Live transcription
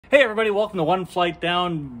Hey everybody, welcome to One Flight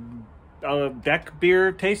Down deck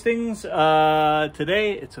beer tastings.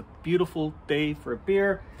 Today it's a beautiful day for a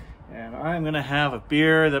beer, and I'm gonna have a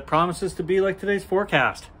beer that promises to be like today's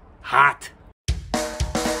forecast. Hot.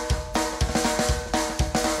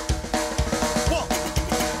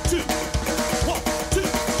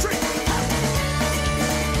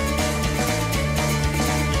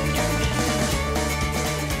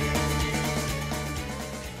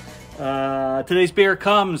 Today's beer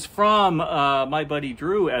comes from my buddy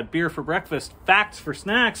Drew at Beer for Breakfast, Facts for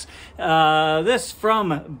Snacks. This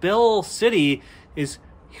from Bell City is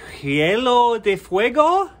Hielo de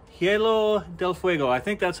Fuego? Hielo del Fuego. I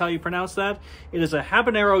think that's how you pronounce that. It is a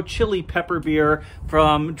habanero chili pepper beer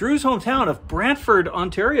from Drew's hometown of Brantford,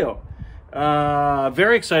 Ontario.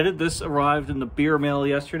 Very excited. This arrived in the beer mail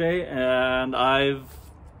yesterday, and I've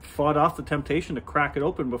fought off the temptation to crack it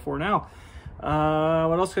open before now.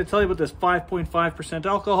 What else can I tell you about this? 5.5%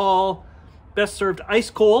 alcohol. Best served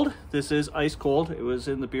ice cold. This is ice cold. It was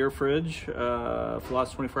in the beer fridge for the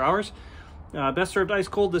last 24 hours. Best served ice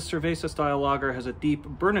cold. This cerveza style lager has a deep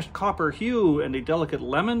burnished copper hue and a delicate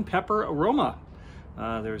lemon pepper aroma.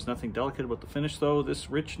 There is nothing delicate about the finish though.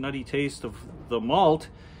 This rich nutty taste of the malt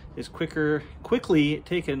is quickly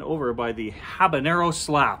taken over by the habanero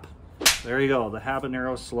slap. There you go, the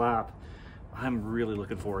habanero slap. I'm really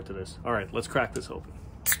looking forward to this. All right, let's crack this open.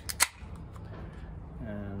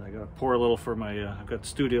 And I gotta pour a little for my, I've got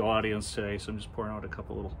studio audience today, so I'm just pouring out a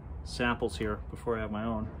couple little samples here before I have my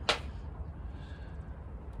own.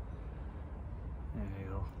 There you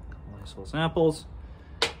go, nice little samples.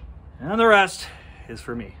 And the rest is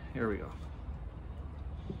for me. Here we go.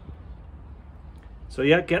 So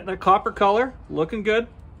yeah, getting that copper color, looking good.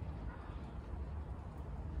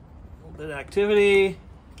 A little bit of activity.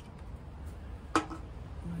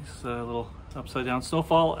 Little upside down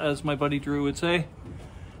snowfall, as my buddy Drew would say.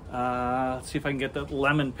 Let's see if I can get that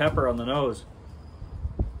lemon pepper on the nose.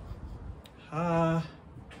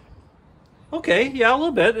 Okay, yeah, a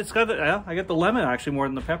little bit. It's got I get the lemon actually more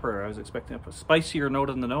than the pepper. I was expecting a spicier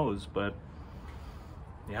note in the nose, but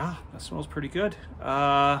yeah, that smells pretty good.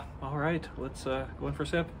 All right, let's go in for a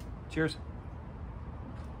sip. Cheers.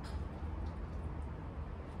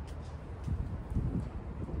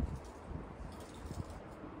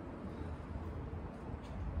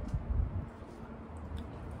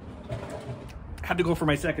 Had to go for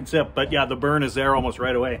my second sip, but yeah, the burn is there almost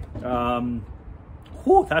right away.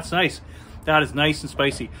 Whew, that's nice. That is nice and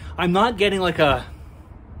spicy. I'm not getting like a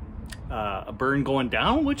burn going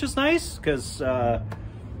down, which is nice, because that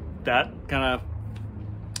kind of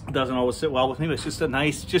doesn't always sit well with me. But it's just a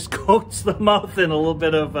nice, just coats the mouth in a little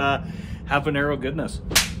bit of habanero goodness.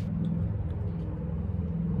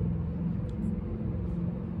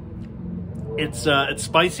 It's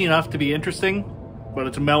spicy enough to be interesting, but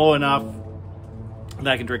it's mellow enough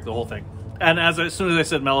that I can drink the whole thing. And as soon as I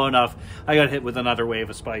said mellow enough, I got hit with another wave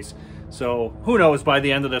of spice. So who knows, by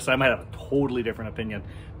the end of this, I might have a totally different opinion.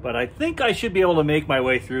 But I think I should be able to make my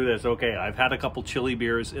way through this. Okay, I've had a couple chili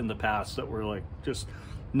beers in the past that were like just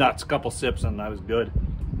nuts, couple sips, and I was good.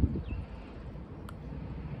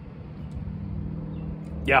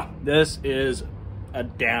 Yeah, this is a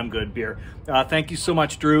damn good beer. Thank you so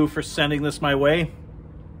much, Drew, for sending this my way.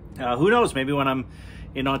 Who knows, maybe when I'm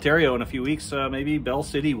in Ontario in a few weeks, maybe Bell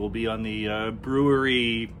City will be on the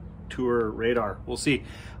brewery tour radar. We'll see.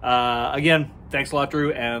 Again, thanks a lot,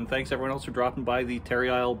 Drew, and thanks everyone else for dropping by the Terry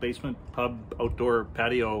Isle Basement Pub Outdoor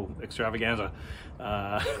Patio Extravaganza.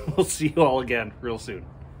 We'll see you all again real soon.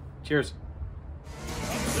 Cheers.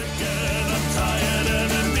 I'm sick and I'm tired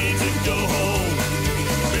and I need to go home.